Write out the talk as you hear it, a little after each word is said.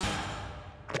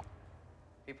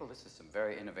people, this is some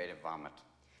very innovative vomit.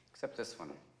 Except this one.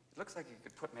 It looks like you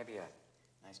could put maybe a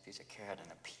nice piece of carrot and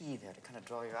a pea there to kind of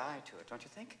draw your eye to it, don't you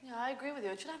think? Yeah, I agree with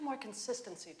you. It should have more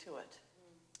consistency to it.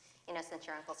 You know, since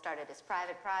your uncle started his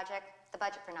private project, the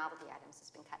budget for novelty items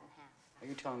has been cut in half. Are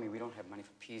you telling me we don't have money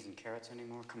for peas and carrots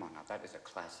anymore? Come on now, that is a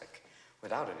classic.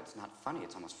 Without it, it's not funny,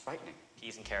 it's almost frightening.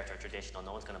 Peas and carrots are traditional.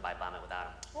 No one's going to buy vomit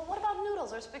without them. Well, what about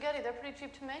noodles or spaghetti? They're pretty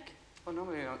cheap to make. Well,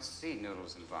 normally you don't see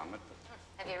noodles and vomit, but...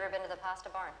 Have you ever been to the pasta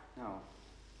barn? No.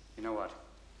 You know what?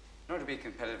 In order to be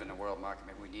competitive in the world market,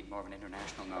 maybe we need more of an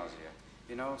international nausea.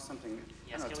 You know, something...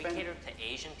 Yes, can we cater to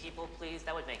Asian people, please?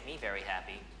 That would make me very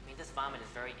happy. I mean, this vomit is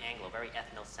very Anglo, very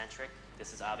ethnocentric.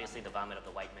 This is obviously the vomit of the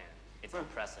white man. It's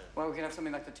impressive. Well, we can have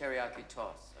something like the teriyaki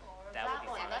toss. That would be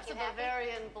one. fine. That's a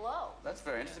Bavarian blow. That's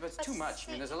very interesting, but it's too much.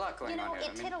 I mean, there's a lot going on here.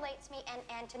 You know, it titillates me,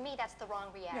 and to me, that's the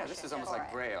wrong reaction. Yeah, this is almost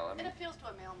like Braille. I mean... It appeals to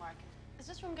a male market. Is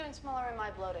this room getting smaller or am I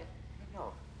bloating?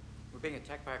 No. We're being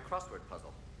attacked by a crossword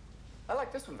puzzle. I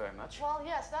like this one very much. Well,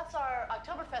 yes, that's our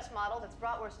Oktoberfest model that's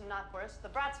bratwurst and knockwurst, the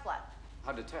Bratsplat.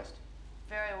 How'd it test?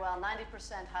 Very well,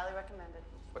 90%, highly recommended.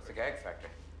 What's the gag factor?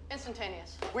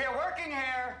 Instantaneous. We are working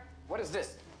here! What is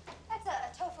this? That's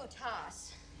a tofu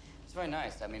toss. It's very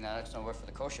nice. I mean, that's no word for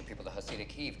the kosher people, the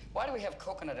Hasidic heave. Why do we have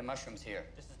coconut and mushrooms here?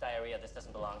 This is diarrhea. This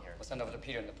doesn't belong here. We'll send over to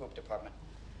Peter in the poop department.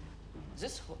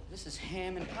 This is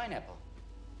ham and pineapple.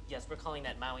 Yes, we're calling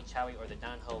that Maui Chowie or the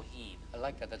Dan Ho Heave. I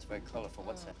like that. That's very colorful.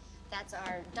 What's that? That's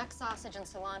our duck sausage and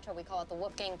cilantro. We call it the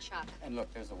Wolfgang Chuck. And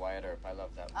look, there's the Wyatt Earp. I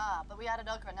love that one. Ah, but we added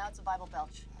okra. Now it's a Bible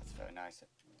belch. That's very nice.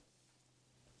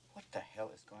 What the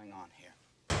hell is going on here?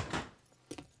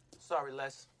 Sorry,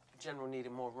 Les. The general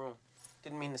needed more room.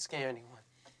 Didn't mean to scare anyone.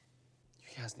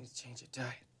 You guys need to change your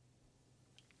diet.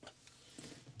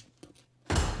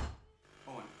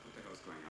 Owen.